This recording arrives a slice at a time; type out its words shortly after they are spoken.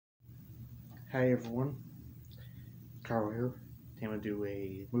Hi everyone, Carl here. Today I'm going to do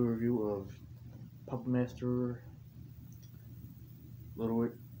a movie review of PuppetMaster,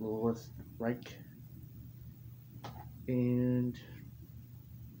 Littlest, Reiche, and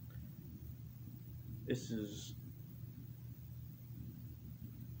this is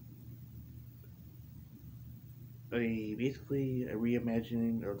basically a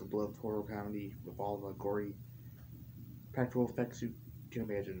reimagining of the beloved horror comedy with all the gory practical effects you can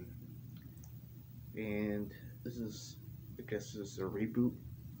imagine. And this is, I guess, this is a reboot,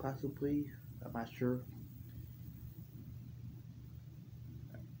 possibly. I'm not sure.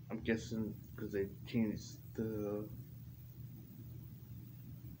 I'm guessing because they changed the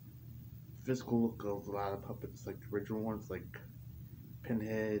physical look of a lot of puppets, like the original ones, like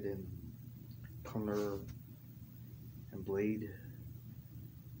Pinhead and Tumbler and Blade.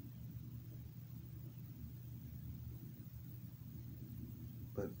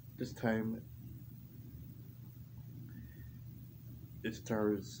 But this time it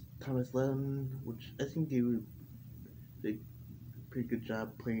stars Thomas Lennon, which I think they did a pretty good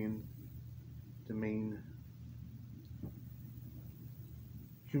job playing the main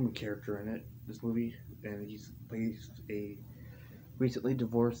human character in this movie. And he's plays a recently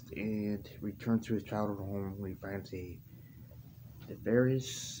divorced and returns to his childhood home when he finds a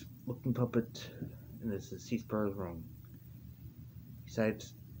nefarious looking puppet in his deceased brother's room. He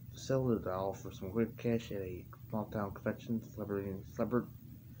decides to sell the doll for some quick cash at a small town convention celebrating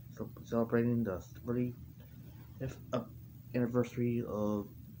the 30th anniversary of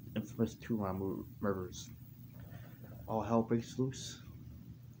infamous two murders. All hell breaks loose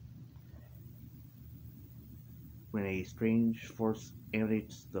when a strange force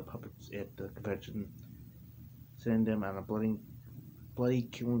animates the puppets at the convention, sending them on a bloody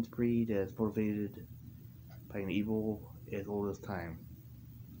killing spree that is motivated by an evil as old as time.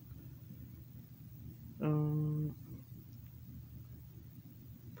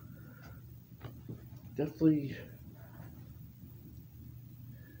 Definitely,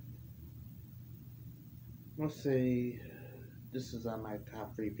 I must say this is on my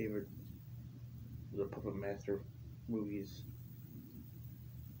top 3 favorite the PuppetMaster movies.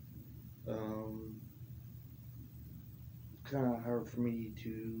 Kind of hard for me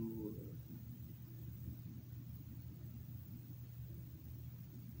to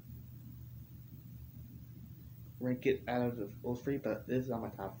rank it out of those 3, but it is on my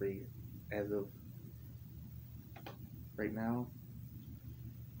top 3 as of right now.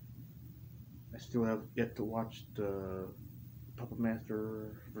 I still have yet to watch the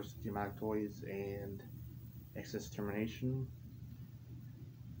PuppetMaster vs. Demonic Toys and Excess Termination.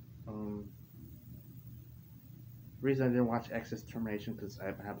 The reason I didn't watch Excess Termination because I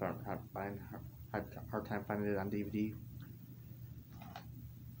had a hard time finding it on DVD.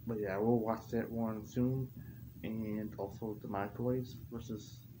 But yeah, I will watch that one soon, and also Demonic Toys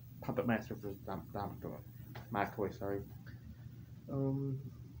versus PuppetMaster versus Demonic Toys. Sorry.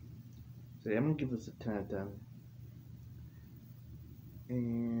 So yeah, I'm gonna give this a 10 out of 10,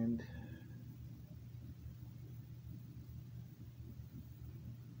 and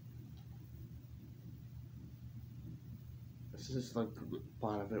this is just like the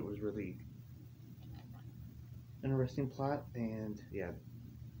plot of it was really interesting plot, and yeah.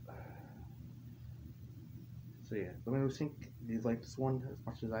 So yeah, let me know what you think. If you like this one as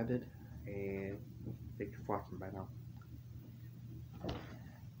much as I did, and thank you for watching. Bye now.